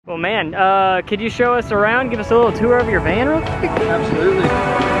Well, man, could you show us around, give us a little tour of your van real quick? Absolutely.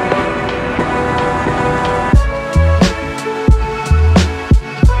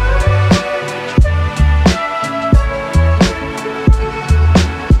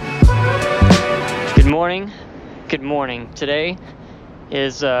 Good morning. Today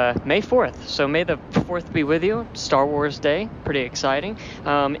is May 4th, so may the 4th be with you. Star Wars Day, pretty exciting.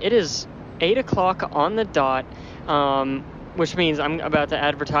 It is 8 o'clock on the dot, which means I'm about to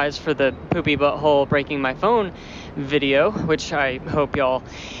advertise for the poopy butthole breaking my phone video, which I hope y'all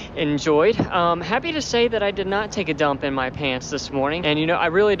enjoyed. Happy to say that I did not take a dump in my pants this morning, and you know, I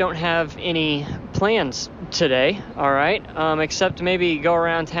really don't have any plans today, all right, except maybe go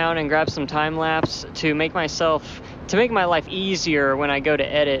around town and grab some time lapse to make my life easier when I go to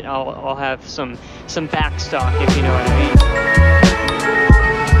edit. I'll have some back stock, if you know what I mean.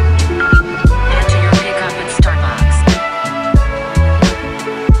 Head to your pickup at Starbucks.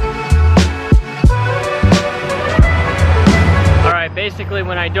 All right, basically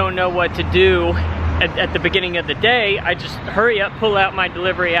when I don't know what to do at the beginning of the day, I just hurry up, pull out my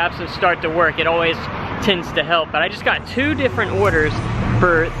delivery apps and start to work. It always tends to help. But I just got 2 different orders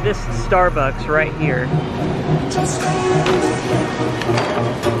for this Starbucks right here.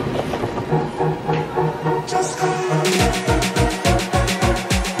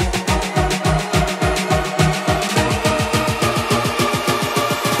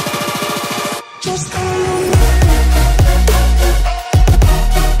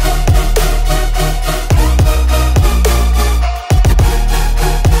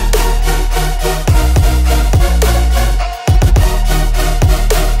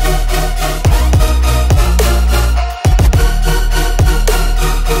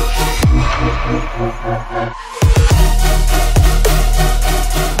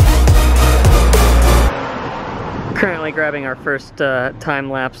 Currently grabbing our first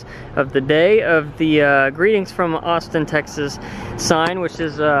time lapse of the day of the Greetings from Austin, Texas sign, which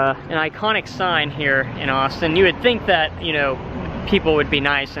is an iconic sign here in Austin. You would think that, you know, people would be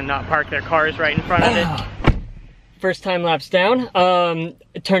nice and not park their cars right in front of it. First time lapse down.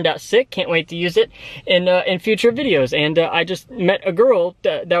 It turned out sick. Can't wait to use it in future videos. And I just met a girl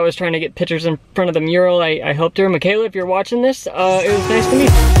that was trying to get pictures in front of the mural. I helped her. Michaela, if you're watching this, it was nice to meet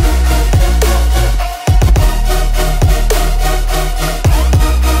you.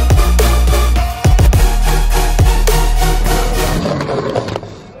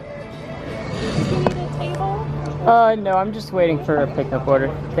 No, I'm just waiting for a pickup order.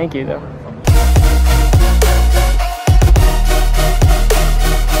 Thank you, though.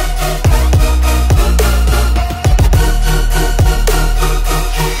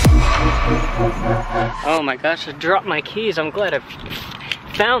 Oh my gosh, I dropped my keys. I'm glad I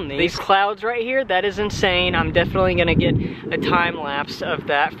found these clouds right here. That is insane. I'm definitely gonna get a time lapse of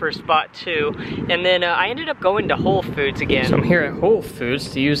that for spot 2. And then I ended up going to Whole Foods again. So I'm here at Whole Foods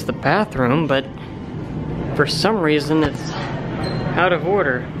to use the bathroom, but for some reason it's out of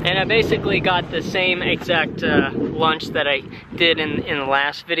order. And I basically got the same exact lunch that I did in the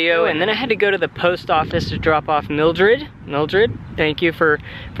last video, and then I had to go to the post office to drop off Mildred, thank you for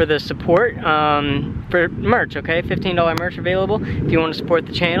the support, for merch, okay? $15 merch available if you want to support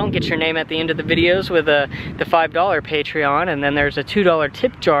the channel. Get your name at the end of the videos with the $5 Patreon, and then there's a $2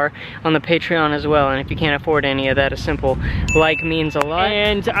 tip jar on the Patreon as well. And if you can't afford any of that, a simple like means a lot.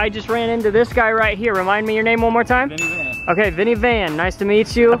 And I just ran into this guy right here. Remind me your name one more time. Vinny Van. Okay, Vinny Van, nice to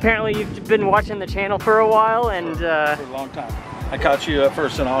meet you. Apparently you've been watching the channel for a while, and for a long time. I caught you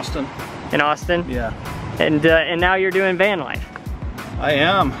first in Austin. In Austin? Yeah. And now you're doing van life. I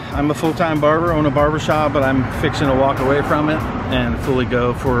am. I'm a full-time barber, own a barbershop, but I'm fixing to walk away from it and fully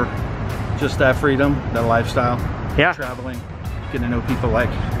go for just that freedom, that lifestyle. Yeah. Traveling, getting to know people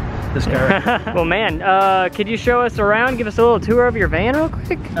like this guy right here. Well, man, could you show us around, give us a little tour of your van real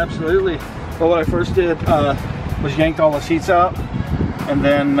quick? Absolutely. Well, what I first did was yanked all the seats out, and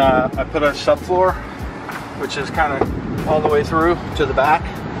then I put a subfloor, which is kind of all the way through to the back.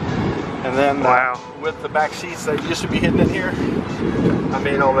 And then with the back seats that used to be hidden in here, I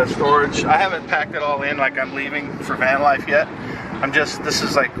made all that storage. I haven't packed it all in like I'm leaving for van life yet. This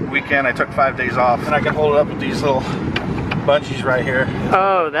is like weekend, I took 5 days off, and I can hold it up with these little bungees right here.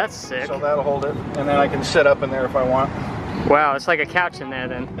 Oh, that's sick. So that'll hold it, and then I can sit up in there if I want. Wow, it's like a couch in there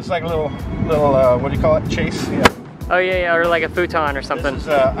then. It's like a little what do you call it? Chase? Yeah. Oh yeah, or like a futon or something. This is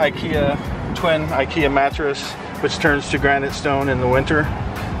a twin IKEA mattress, which turns to granite stone in the winter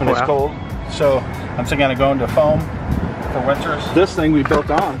when it's cold. So I'm thinking of going to foam for winters. This thing we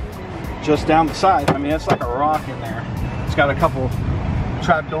built on just down the side. I mean, it's like a rock in there. It's got a couple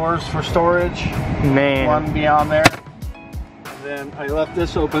trap doors for storage. Man. One beyond there. And then I left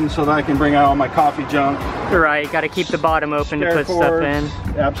this open so that I can bring out all my coffee junk. Right, got to keep the bottom open to put stuff in.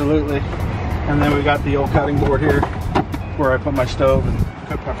 Absolutely. And then we got the old cutting board here where I put my stove and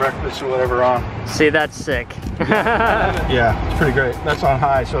cook my breakfast or whatever on. See, that's sick. Yeah, it's pretty great. That's on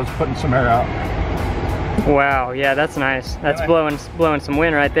high, so it's putting some air out. Wow, yeah, that's nice. That's blowing some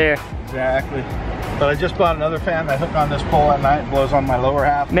wind right there. Exactly. But I just bought another fan that I hook on this pole at night, blows on my lower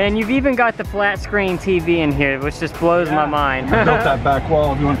half. Man, you've even got the flat screen TV in here, which just blows my mind. I built that back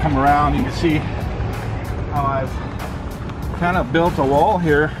wall. If you want to come around, you can see how I've kind of built a wall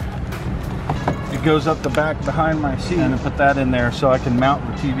here. It goes up the back behind my seat, and I put that in there so I can mount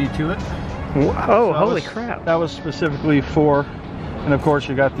the TV to it. Oh, so holy crap. That was specifically for, and of course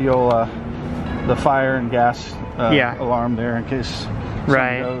you got the old, the fire and gas alarm there in case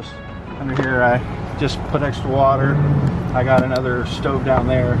something goes. Under here I just put extra water. I got another stove down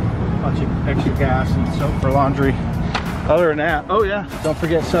there, a bunch of extra gas and soap for laundry. Other than that, oh yeah, don't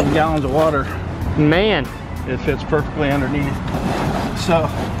forget 7 gallons of water. Man. It fits perfectly underneath. So,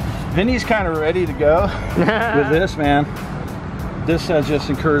 Vinny's kind of ready to go with this, man. This has just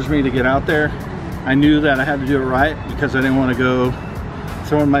encouraged me to get out there. I knew that I had to do it right because I didn't want to go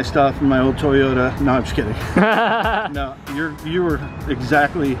throwing my stuff in my old Toyota. No, I'm just kidding. No, you were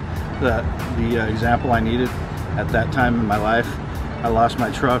exactly the example I needed at that time in my life. I lost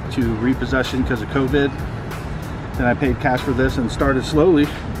my truck to repossession because of COVID. Then I paid cash for this and started slowly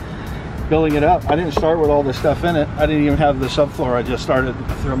building it up. I didn't start with all this stuff in it. I didn't even have the subfloor. I just started,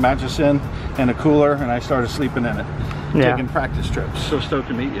 threw a mattress in and a cooler, and I started sleeping in it. Yeah. Taking practice trips. So stoked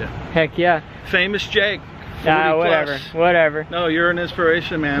to meet you. Heck yeah. Famous Jake. Whatever. No, you're an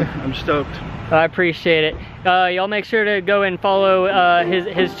inspiration, man. I'm stoked. I appreciate it. Y'all make sure to go and follow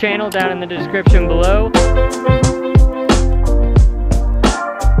his channel down in the description below.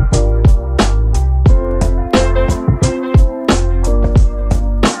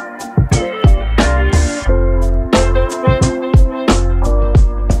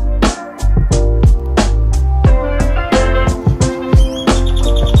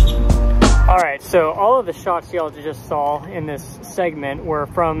 So all of the shots y'all just saw in this segment were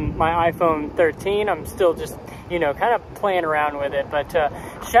from my iPhone 13. I'm still just, you know, kind of playing around with it. But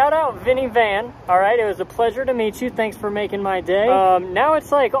shout out Vinny Van. All right, it was a pleasure to meet you. Thanks for making my day. Now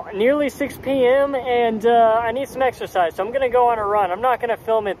it's like nearly 6 p.m. and I need some exercise. So I'm going to go on a run. I'm not going to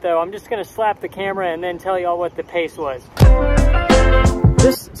film it though. I'm just going to slap the camera and then tell y'all what the pace was.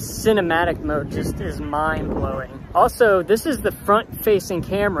 This cinematic mode just is mind-blowing. Also, this is the front-facing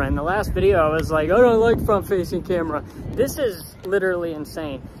camera. In the last video, I was like, I don't like front-facing camera. This is literally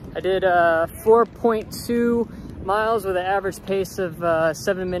insane. I did 4.2 miles with an average pace of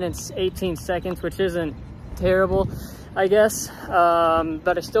 7 minutes, 18 seconds, which isn't terrible, I guess.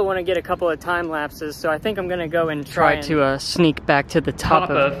 But I still want to get a couple of time lapses, so I think I'm gonna go and try to sneak back to the top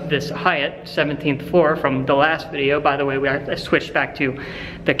of this Hyatt 17th floor from the last video. By the way, I switched back to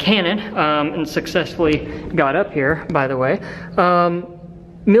the Canon and successfully got up here, by the way.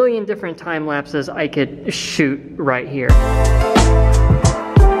 Million different time lapses I could shoot right here.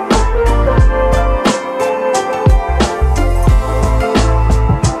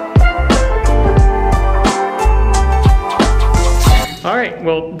 All right,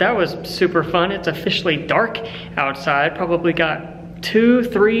 well, that was super fun. It's officially dark outside. Probably got 2,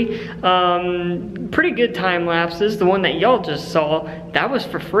 3 pretty good time lapses. The one that y'all just saw, that was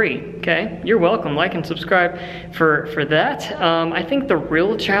for free, okay? You're welcome. Like and subscribe for that. I think the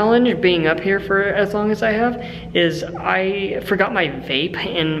real challenge being up here for as long as I have is I forgot my vape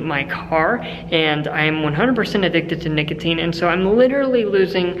in my car, and I am 100% addicted to nicotine, and so I'm literally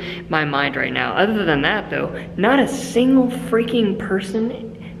losing my mind right now. Other than that though, not a single freaking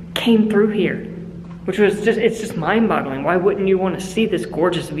person came through here, which was just, it's just mind-boggling. Why wouldn't you want to see this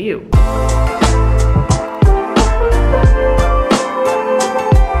gorgeous view?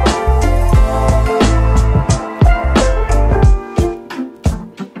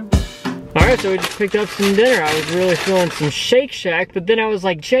 Alright, so we just picked up some dinner. I was really feeling some Shake Shack, but then I was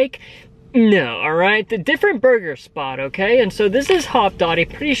like, Jake, no, alright? The different burger spot, okay? And so this is Hop Dotty.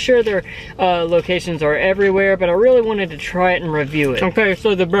 Pretty sure their locations are everywhere, but I really wanted to try it and review it. Okay,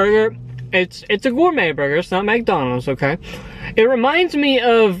 so the burger, it's a gourmet burger. It's not McDonald's, okay? It reminds me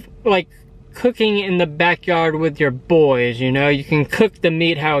of, like, cooking in the backyard with your boys, you know? You can cook the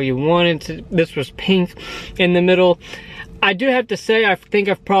meat how you want it to. This was pink in the middle. I do have to say, I think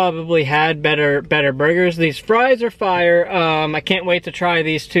I've probably had better burgers. These fries are fire. I can't wait to try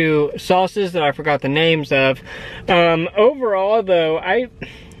these 2 sauces that I forgot the names of. Overall, though, I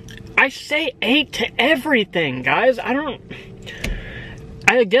say 8 to everything, guys. I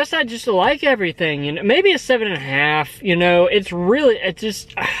I guess I just like everything, you know. Maybe a 7.5, you know. It's really,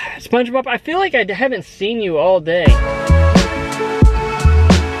 SpongeBob, I feel like I haven't seen you all day.